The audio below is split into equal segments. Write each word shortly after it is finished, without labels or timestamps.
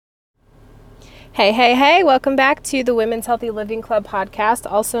Hey, hey, hey, welcome back to the Women's Healthy Living Club podcast,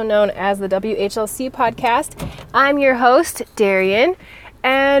 also known as the WHLC podcast. I'm your host, Darian,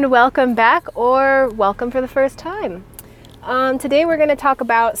 and welcome back or welcome for the first time. Today we're going to talk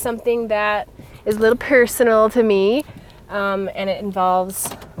about something that is a little personal to me, and it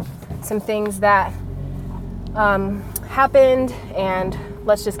involves some things that happened, and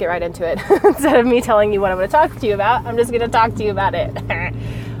let's just get right into it. Instead of me telling you what I'm going to talk to you about, I'm just going to talk to you about it.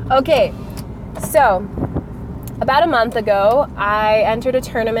 Okay. So, about a month ago, I entered a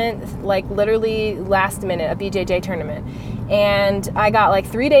tournament, like literally last minute, a BJJ tournament. And I got like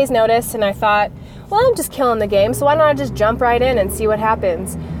 3 days notice and I thought, well, I'm just killing the game, so why don't I just jump right in and see what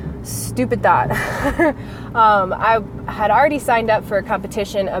happens? Stupid thought. I had already signed up for a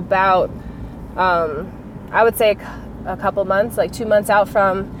competition about, I would say a couple months, like 2 months out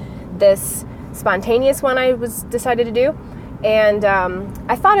from this spontaneous one I decided to do. And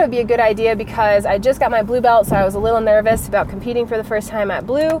I thought it would be a good idea because I just got my blue belt, so I was a little nervous about competing for the first time at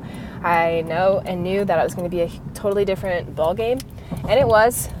blue. I knew that it was going to be a totally different ball game, and it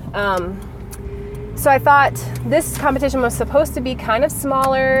was. So I thought this competition was supposed to be kind of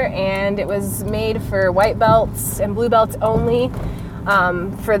smaller, and it was made for white belts and blue belts only,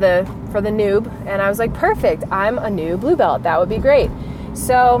 for the noob. And I was like, perfect, I'm a new blue belt. That would be great.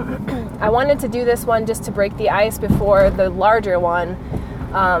 So I wanted to do this one just to break the ice before the larger one,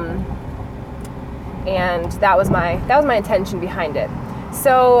 and that was my intention behind it.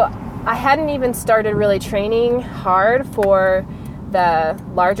 So I hadn't even started really training hard for the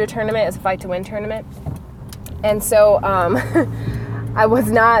larger tournament as a fight to win tournament, and so I was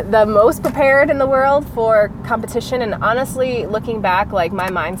not the most prepared in the world for competition. And honestly, looking back, like my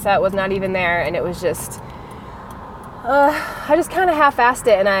mindset was not even there, and it was just. I just kind of half-assed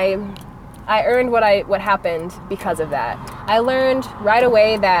it, and I earned what happened because of that. I learned right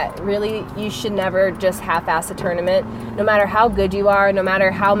away that really you should never just half-ass a tournament. No matter how good you are, no matter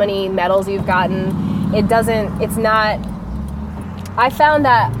how many medals you've gotten, I found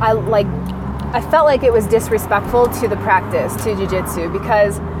that I felt like it was disrespectful to the practice, to jiu-jitsu,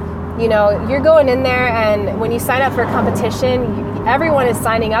 because you're going in there, and when you sign up for a competition, everyone is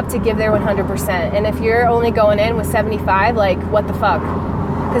signing up to give their 100%. And if you're only going in with 75, like, what the fuck?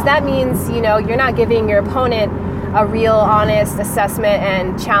 Because that means, you're not giving your opponent a real, honest assessment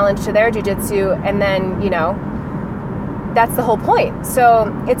and challenge to their jiu-jitsu, and then, that's the whole point.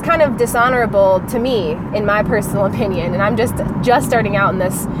 So it's kind of dishonorable to me, in my personal opinion, and I'm just starting out in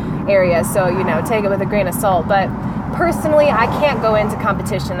this area, so, take it with a grain of salt. But personally, I can't go into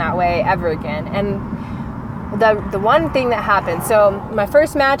competition that way ever again. And the one thing that happened, so my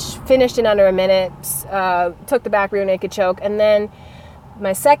first match finished in under a minute, took the back rear naked choke, and then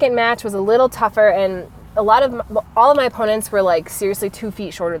my second match was a little tougher, and all of my opponents were like seriously 2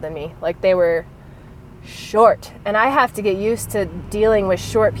 feet shorter than me. Like, they were short, and I have to get used to dealing with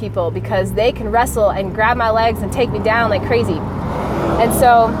short people because they can wrestle and grab my legs and take me down like crazy. And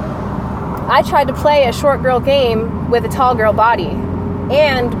so I tried to play a short girl game with a tall girl body,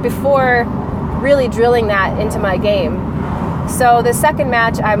 and before really drilling that into my game. So the second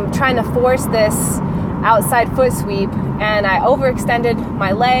match, I'm trying to force this outside foot sweep, and I overextended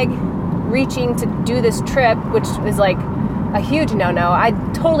my leg, reaching to do this trip, which is like a huge no-no. I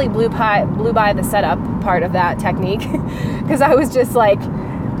totally blew by the setup part of that technique because I was just like,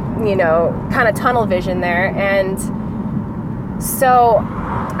 kind of tunnel vision there. And so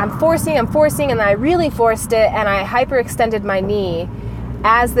I'm forcing, and I really forced it, and I hyperextended my knee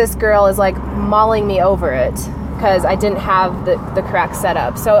as this girl is like mauling me over it because I didn't have the correct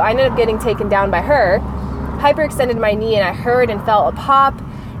setup. So I ended up getting taken down by her, hyperextended my knee, and I heard and felt a pop,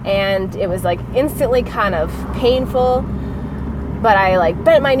 and it was like instantly kind of painful, but I like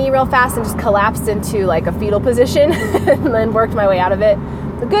bent my knee real fast and just collapsed into like a fetal position and then worked my way out of it.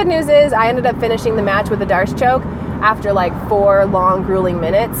 The good news is I ended up finishing the match with a Darce choke after like 4 long grueling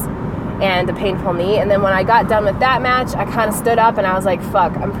minutes and a painful knee. And then when I got done with that match, I kind of stood up and I was like,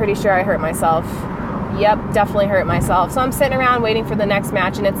 fuck, I'm pretty sure I hurt myself. Yep, definitely hurt myself. So I'm sitting around waiting for the next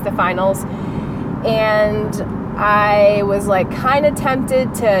match, and it's the finals. And I was like kind of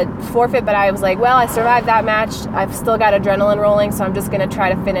tempted to forfeit, but I was like, well, I survived that match. I've still got adrenaline rolling, so I'm just going to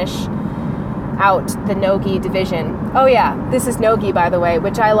try to finish out the no-gi division. Oh yeah, this is no-gi, by the way,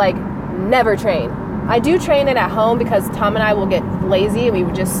 which I like never train. I do train it at home because Tom and I will get lazy, and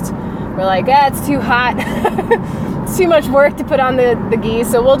we're like, it's too hot. It's too much work to put on the gi,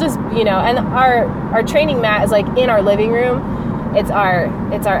 so we'll just, and our training mat is like in our living room. It's our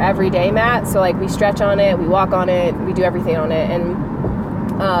everyday mat, so like we stretch on it, we walk on it, we do everything on it, and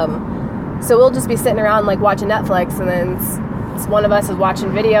so we'll just be sitting around like watching Netflix, and then one of us is watching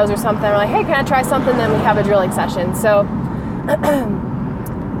videos or something, we're like, hey, can I try something? Then we have a drilling session. So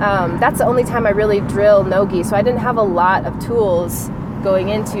that's the only time I really drill no-gi. So I didn't have a lot of tools going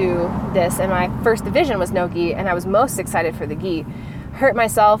into this, and my first division was no-gi, and I was most excited for the gi. Hurt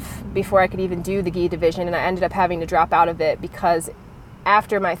myself before I could even do the gi division, and I ended up having to drop out of it because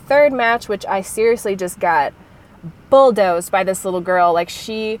after my third match, which I seriously just got bulldozed by this little girl, like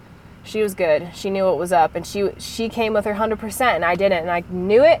she was good. She knew what was up, and she came with her 100%, and I didn't, and I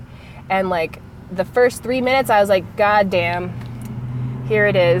knew it. And like the first 3 minutes, I was like, God damn, here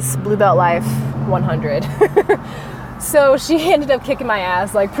it is, blue belt life 100. So she ended up kicking my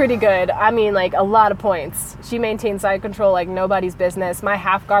ass, like pretty good. I mean, like a lot of points. She maintained side control like nobody's business. My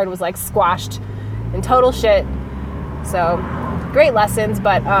half guard was like squashed in total shit. So great lessons,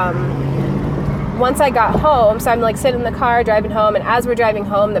 but once I got home, so I'm like sitting in the car driving home, and as we're driving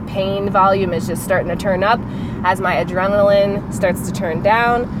home, the pain volume is just starting to turn up as my adrenaline starts to turn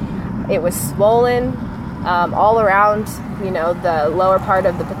down. It was swollen all around, the lower part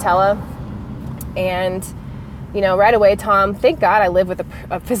of the patella. And right away, Tom, thank God I live with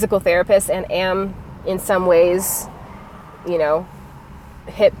a physical therapist and am in some ways,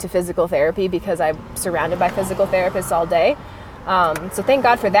 hip to physical therapy because I'm surrounded by physical therapists all day. So thank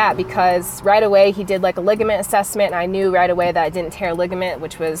God for that, because right away he did like a ligament assessment, and I knew right away that I didn't tear a ligament,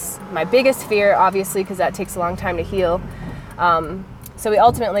 which was my biggest fear, obviously, because that takes a long time to heal. So we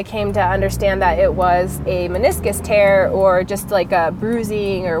ultimately came to understand that it was a meniscus tear or just like a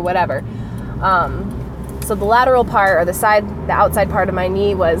bruising or whatever. So the lateral part, or the outside part of my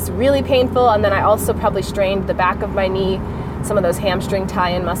knee was really painful, and then I also probably strained the back of my knee, some of those hamstring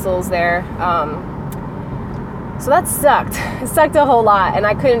tie-in muscles there. So that sucked. It sucked a whole lot, and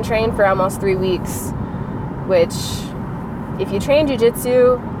I couldn't train for almost 3 weeks, which if you train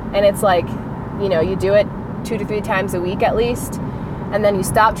jiu-jitsu and it's like, you do it 2 to 3 times a week at least, and then you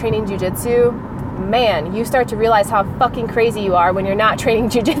stop training jiu-jitsu, man, you start to realize how fucking crazy you are when you're not training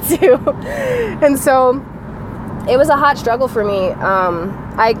jiu-jitsu. And so it was a hot struggle for me.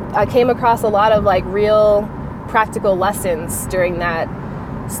 I came across a lot of like real practical lessons during that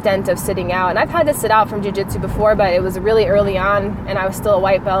stint of sitting out, and I've had to sit out from jiu-jitsu before, but it was really early on, and I was still a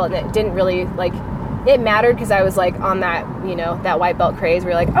white belt, and it didn't really it mattered because I was like on that that white belt craze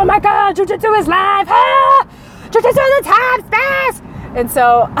where you're like, oh my god, jiu-jitsu is live, jiu-jitsu is the top space. And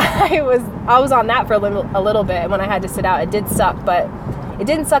so I was on that for a little bit, and when I had to sit out, it did suck, but it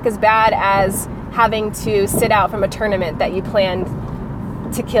didn't suck as bad as having to sit out from a tournament that you planned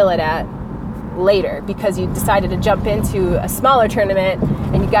to kill it at later because you decided to jump into a smaller tournament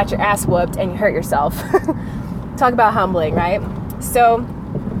and you got your ass whooped and you hurt yourself. Talk about humbling, right? So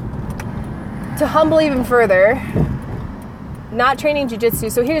to humble even further, not training jiu-jitsu.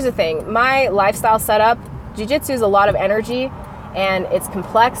 So here's the thing, my lifestyle setup, jiu-jitsu is a lot of energy, and it's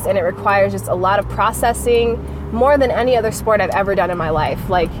complex, and it requires just a lot of processing, more than any other sport I've ever done in my life.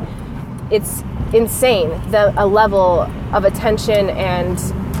 Like, it's insane, a level of attention and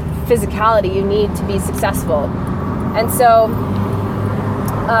physicality you need to be successful. And so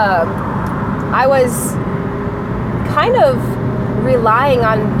I was kind of relying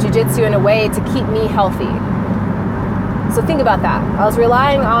on jiu-jitsu in a way to keep me healthy. So think about that. I was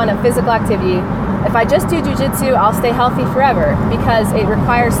relying on a physical activity. If I just do jiu-jitsu, I'll stay healthy forever because it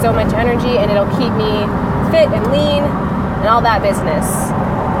requires so much energy, and it'll keep me fit and lean and all that business.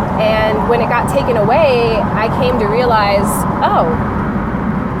 And when it got taken away, I came to realize,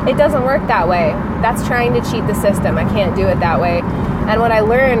 it doesn't work that way. That's trying to cheat the system. I can't do it that way. And what I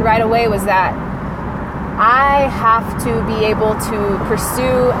learned right away was that I have to be able to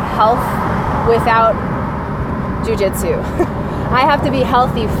pursue health without jiu-jitsu. I have to be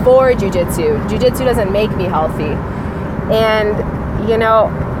healthy for jiu-jitsu. Jiu-jitsu doesn't make me healthy. And,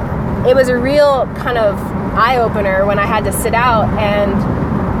 it was a real kind of eye-opener when I had to sit out, and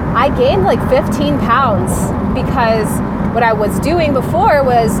I gained like 15 pounds because what I was doing before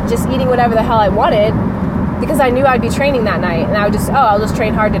was just eating whatever the hell I wanted because I knew I'd be training that night, and I would just, I'll just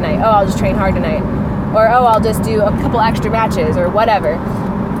train hard tonight. I'll just train hard tonight. Or, I'll just do a couple extra matches or whatever.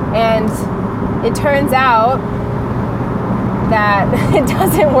 And it turns out that it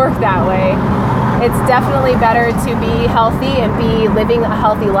doesn't work that way. It's definitely better to be healthy and be living a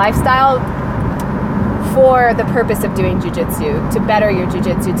healthy lifestyle for the purpose of doing jiu-jitsu, to better your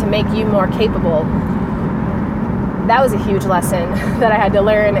jiu-jitsu, to make you more capable. That was a huge lesson that I had to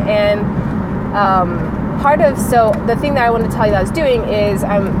learn. And so the thing that I wanted to tell you that I was doing is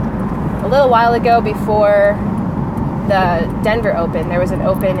a little while ago, before the Denver Open, there was an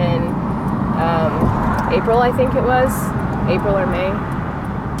Open in April, I think it was. April or May.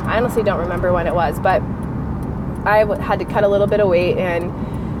 I honestly don't remember when it was, but had to cut a little bit of weight, and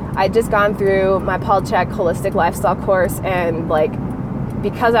I'd just gone through my Paul Chek holistic lifestyle course, and like,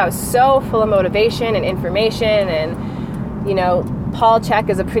 because I was so full of motivation and information, and you know, Paul Chek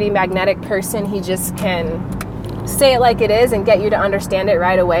is a pretty magnetic person. He just can say it like it is and get you to understand it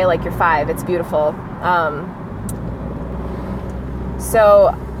right away, like you're 5. It's beautiful.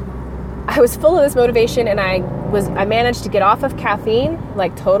 So I was full of this motivation, and I managed to get off of caffeine,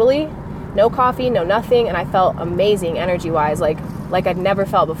 like totally, no coffee, no nothing, and I felt amazing energy-wise, like I'd never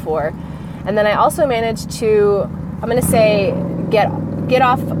felt before. And then I also managed to, I'm gonna say, get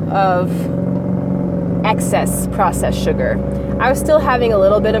off of excess processed sugar. I was still having a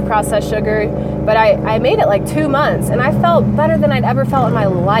little bit of processed sugar, but I made it like 2 months, and I felt better than I'd ever felt in my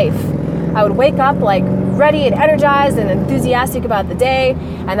life. I would wake up like ready and energized and enthusiastic about the day,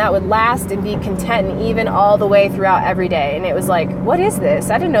 and that would last and be content and even all the way throughout every day. And it was like, what is this?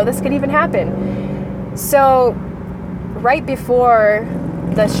 I didn't know this could even happen. So right before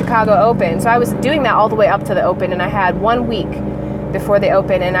the Chicago Open, so I was doing that all the way up to the Open, and I had 1 week before the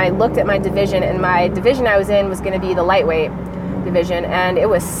Open, and I looked at my division, and my division I was in was going to be the lightweight division, and it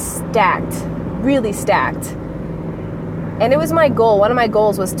was stacked, really stacked. And it was my goal. One of my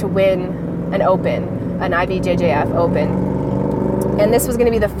goals was to win an Open, an IBJJF Open. And this was going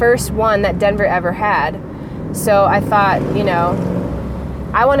to be the first one that Denver ever had. So I thought, you know,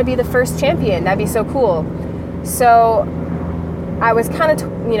 I want to be the first champion. That'd be so cool. So I was kind of,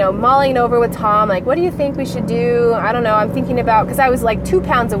 mulling it over with Tom, like, what do you think we should do? I don't know. I'm thinking about, because I was like 2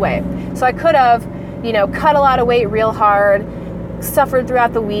 pounds away. So I could have, cut a lot of weight real hard, suffered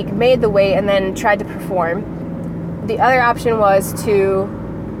throughout the week, made the weight, and then tried to perform. The other option was to,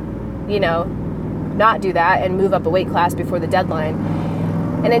 not do that and move up a weight class before the deadline.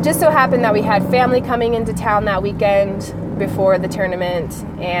 And it just so happened that we had family coming into town that weekend before the tournament,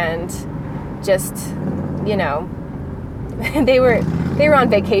 and just, they were on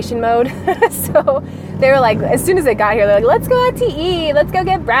vacation mode. So they were like, as soon as they got here, they're like, let's go out to eat, let's go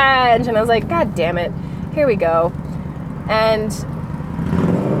get brunch. And I was like, God damn it, here we go. And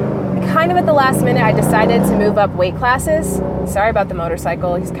kind of at the last minute, I decided to move up weight classes. Sorry about the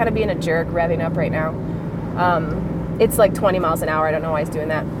motorcycle. He's kind of being a jerk, revving up right now. It's like 20 miles an hour. I don't know why he's doing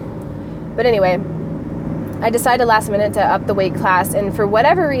that. But anyway, I decided last minute to up the weight class. And for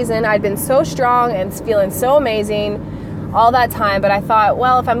whatever reason, I'd been so strong and feeling so amazing all that time. But I thought,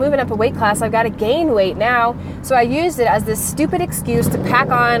 well, if I'm moving up a weight class, I've got to gain weight now. So I used it as this stupid excuse to pack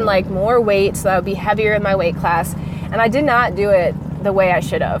on like more weight so I would be heavier in my weight class. And I did not do it the way I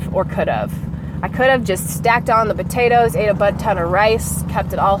should have or could have. I could have just stacked on the potatoes, ate a butt ton of rice,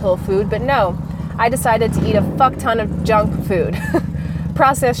 kept it all whole food, but no, I decided to eat a fuck ton of junk food.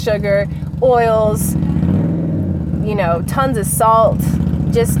 Processed sugar, oils, tons of salt,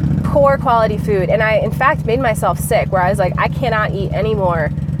 just poor quality food. And I, in fact, made myself sick, where I was like, I cannot eat any more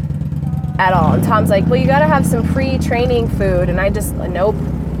at all. And Tom's like, well, you gotta have some pre-training food. And I just, nope,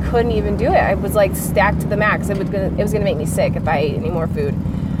 couldn't even do it. I was like stacked to the max. It was gonna make me sick if I ate any more food.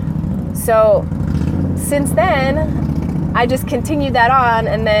 So since then, I just continued that on,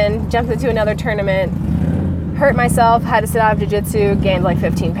 and then jumped into another tournament, hurt myself, had to sit out of jiu-jitsu, gained like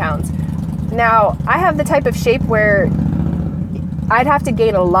 15 pounds. Now, I have the type of shape where I'd have to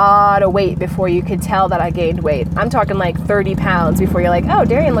gain a lot of weight before you could tell that I gained weight. I'm talking like 30 pounds before you're like, oh,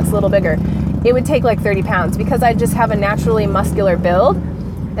 Darian looks a little bigger. It would take like 30 pounds because I just have a naturally muscular build.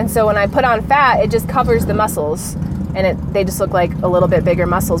 And so when I put on fat, it just covers the muscles, and they just look like a little bit bigger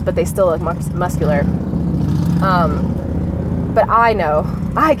muscles, but they still look muscular. But I know,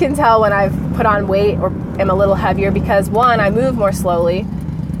 I can tell when I've put on weight or am a little heavier because 1, I move more slowly,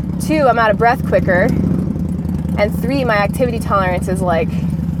 2, I'm out of breath quicker, and 3, my activity tolerance is like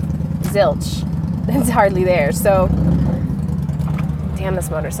zilch. It's hardly there. So, damn this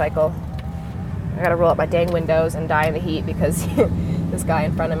motorcycle. I gotta roll up my dang windows and die in the heat because this guy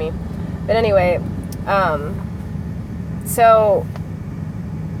in front of me. But anyway, so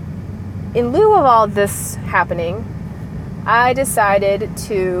in lieu of all this happening, I decided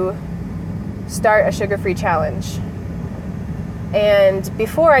to start a sugar-free challenge. And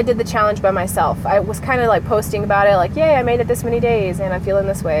before I did the challenge by myself, I was kind of like posting about it, like, yay, I made it this many days and I'm feeling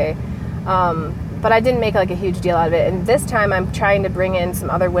this way. But I didn't make like a huge deal out of it. And this time I'm trying to bring in some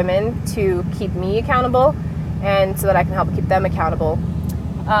other women to keep me accountable, and so that I can help keep them accountable.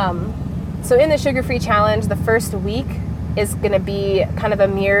 So in the sugar-free challenge, the first week is going to be kind of a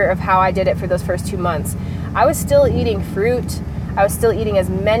mirror of how I did it for those first 2 months. I was still eating fruit. I was still eating as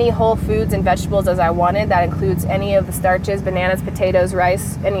many whole foods and vegetables as I wanted. That includes any of the starches, bananas, potatoes,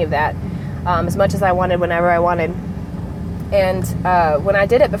 rice, any of that, as much as I wanted, whenever I wanted. And when I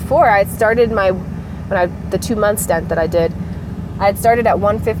did it before, I started my the 2-month stint that I did, I had started at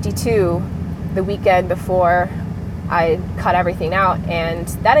 152 the weekend before I cut everything out, and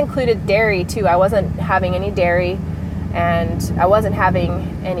that included dairy too. I wasn't having any dairy, and I wasn't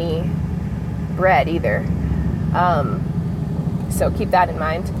having any bread either. So keep that in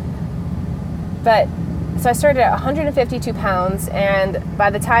mind. But so I started at 152 pounds, and by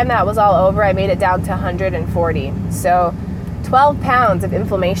the time that was all over, I made it down to 140. So 12 pounds of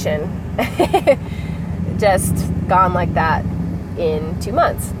inflammation just gone like that in 2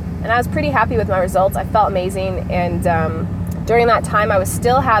 months. And I was pretty happy with my results. I felt amazing. And during that time, I was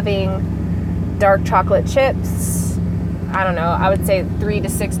still having dark chocolate chips. I don't know, I would say 3 to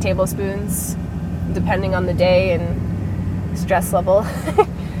 6 tablespoons, depending on the day and stress level.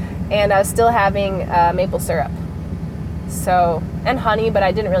 And I was still having maple syrup. So, and honey, but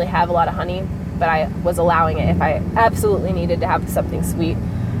I didn't really have a lot of honey, but I was allowing it. If I absolutely needed to have something sweet,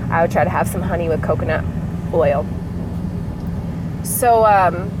 I would try to have some honey with coconut oil. So,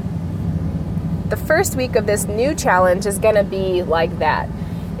 the first week of this new challenge is going to be like that.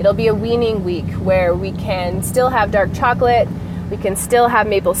 It'll be a weaning week where we can still have dark chocolate, we can still have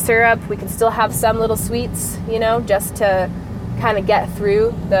maple syrup, we can still have some little sweets, you know, just to kind of get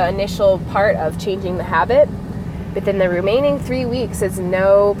through the initial part of changing the habit. But then the remaining 3 weeks is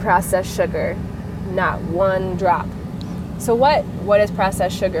no processed sugar, not one drop. So what is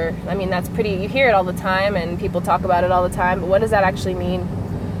processed sugar? I mean, that's pretty, you hear it all the time and people talk about it all the time, but what does that actually mean?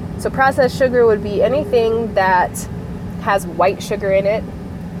 So processed sugar would be anything that has white sugar in it.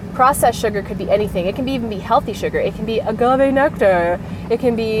 Processed sugar could be anything. It can even be healthy sugar. It can be agave nectar. It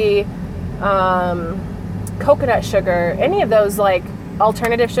can be coconut sugar. Any of those like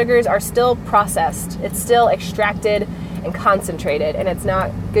alternative sugars are still processed. It's still extracted and concentrated, and it's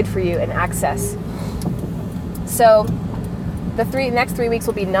not good for you in excess. So the next 3 weeks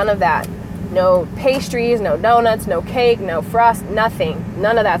will be none of that. No pastries, no donuts, no cake, no frost, nothing.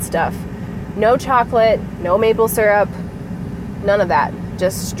 None of that stuff. No chocolate, no maple syrup, none of that.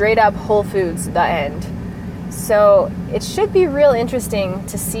 Just straight up whole foods, the end. So it should be real interesting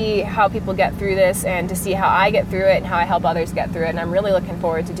to see how people get through this and to see how I get through it and how I help others get through it. And I'm really looking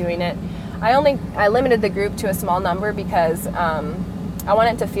forward to doing it. I limited the group to a small number because I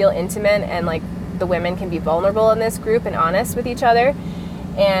want it to feel intimate and like the women can be vulnerable in this group and honest with each other.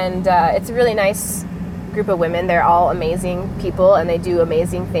 And it's a really nice group of women. They're all amazing people and they do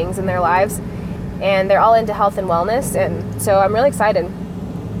amazing things in their lives. And they're all into health and wellness. And so I'm really excited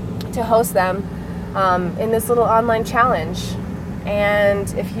to host them in this little online challenge.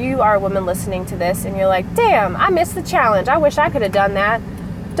 And if you are a woman listening to this and you're like, damn, I missed the challenge, I wish I could have done that,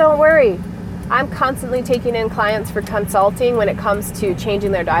 don't worry. I'm constantly taking in clients for consulting when it comes to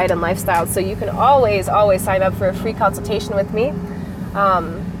changing their diet and lifestyle. So you can always sign up for a free consultation with me.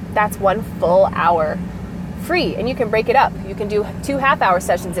 That's 1 full hour free, and you can break it up. You can do 2 half-hour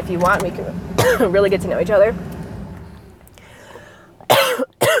sessions if you want. We can really get to know each other.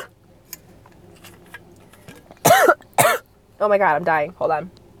 Oh my God, I'm dying. Hold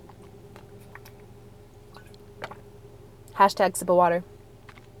on. Hashtag sip of water.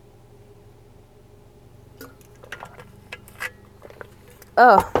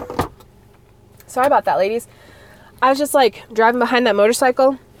 Oh, sorry about that, ladies. I was just like driving behind that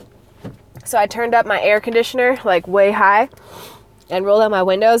motorcycle. So I turned up my air conditioner like way high and rolled out my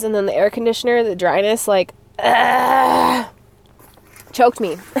windows, and then the air conditioner, the dryness, like choked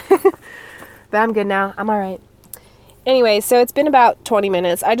me. But I'm good now. I'm all right. Anyway, so it's been about 20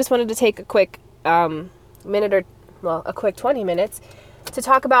 minutes. I just wanted to take a quick a quick 20 minutes to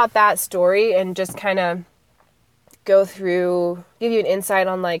talk about that story and just kind of go through, give you an insight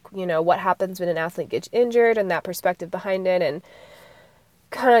on like, you know, what happens when an athlete gets injured and that perspective behind it, and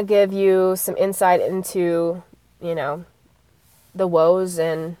kind of give you some insight into, you know, the woes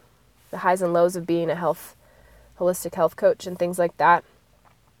and the highs and lows of being a holistic health coach and things like that.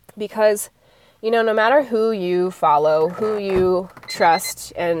 Because, you know, no matter who you follow, who you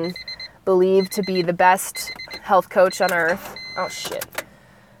trust and believe to be the best health coach on earth. Oh shit.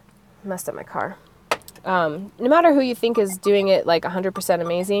 Messed up my car. No matter who you think is doing it like 100%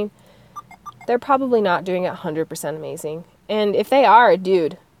 amazing, they're probably not doing it 100% amazing. And if they are,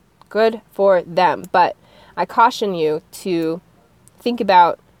 dude, good for them. But I caution you to think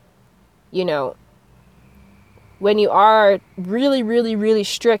about, you know, when you are really, really, really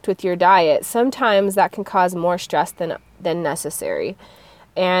strict with your diet, sometimes that can cause more stress than necessary.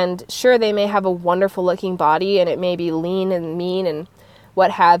 And sure, they may have a wonderful looking body and it may be lean and mean and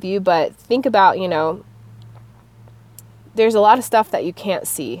what have you, but think about, you know, there's a lot of stuff that you can't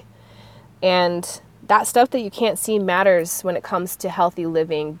see. And that stuff that you can't see matters when it comes to healthy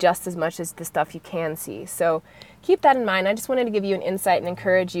living just as much as the stuff you can see. So keep that in mind. I just wanted to give you an insight and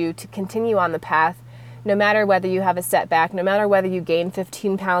encourage you to continue on the path, no matter whether you have a setback, no matter whether you gain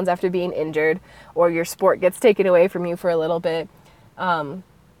 15 pounds after being injured or your sport gets taken away from you for a little bit.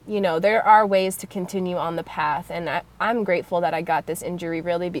 There are ways to continue on the path. And I'm grateful that I got this injury,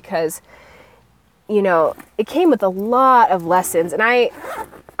 really, because, it came with a lot of lessons. And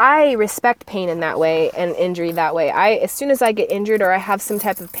I respect pain in that way and injury that way. As soon as I get injured or I have some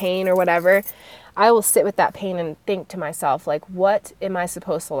type of pain or whatever, I will sit with that pain and think to myself, like, what am I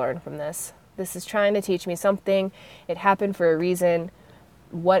supposed to learn from this? This is trying to teach me something. It happened for a reason.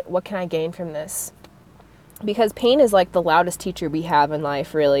 What can I gain from this? Because pain is like the loudest teacher we have in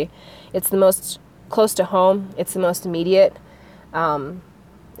life, really. It's the most close to home. It's the most immediate.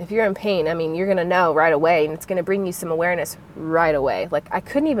 If you're in pain, you're going to know right away, and it's going to bring you some awareness right away. Like, I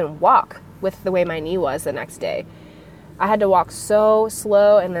couldn't even walk with the way my knee was the next day. I had to walk so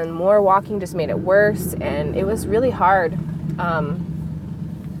slow, and then more walking just made it worse, and it was really hard.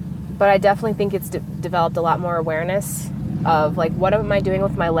 But I definitely think it's developed a lot more awareness of, like, what am I doing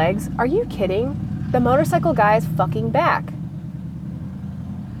with my legs? Are you kidding? The motorcycle guy is fucking back.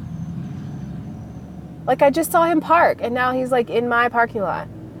 Like, I just saw him park, and now he's, like, in my parking lot.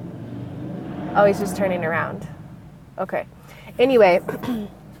 Oh, he's just turning around. Okay. Anyway,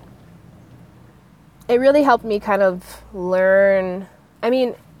 it really helped me kind of learn.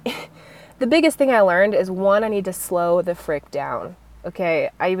 The biggest thing I learned is, one, I need to slow the frick down. Okay,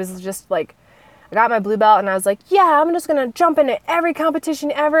 I was just like, I got my blue belt and I was like, yeah, I'm just going to jump into every competition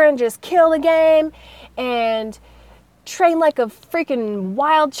ever and just kill the game and train like a freaking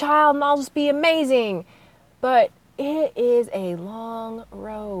wild child and I'll just be amazing. But it is a long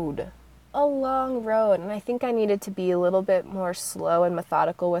road. And I think I needed to be a little bit more slow and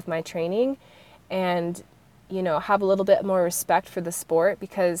methodical with my training and, have a little bit more respect for the sport,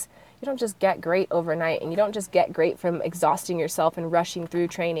 because you don't just get great overnight, and you don't just get great from exhausting yourself and rushing through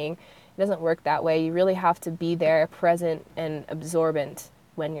training. It doesn't work that way. You really have to be there, present and absorbent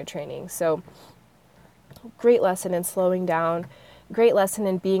when you're training. So great lesson in slowing down, great lesson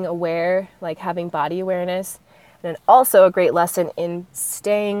in being aware, like having body awareness, and also a great lesson in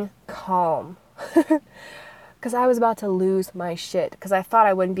staying calm. Because I was about to lose my shit, because I thought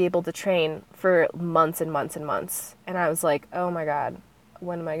I wouldn't be able to train for months and months and months. And I was like, oh my God,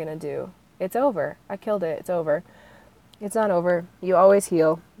 what am I going to do? It's over. I killed it. It's over. It's not over. You always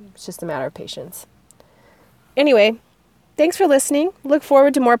heal. It's just a matter of patience. Anyway, thanks for listening. Look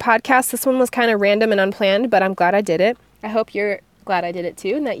forward to more podcasts. This one was kind of random and unplanned, but I'm glad I did it. I hope you're glad I did it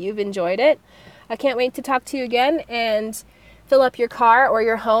too and that you've enjoyed it. I can't wait to talk to you again and fill up your car or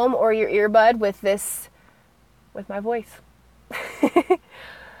your home or your earbud with my voice.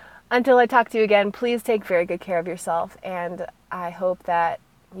 Until I talk to you again, please take very good care of yourself, and I hope that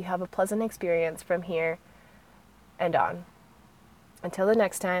you have a pleasant experience from here and on. Until the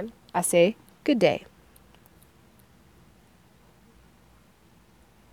next time, I say good day.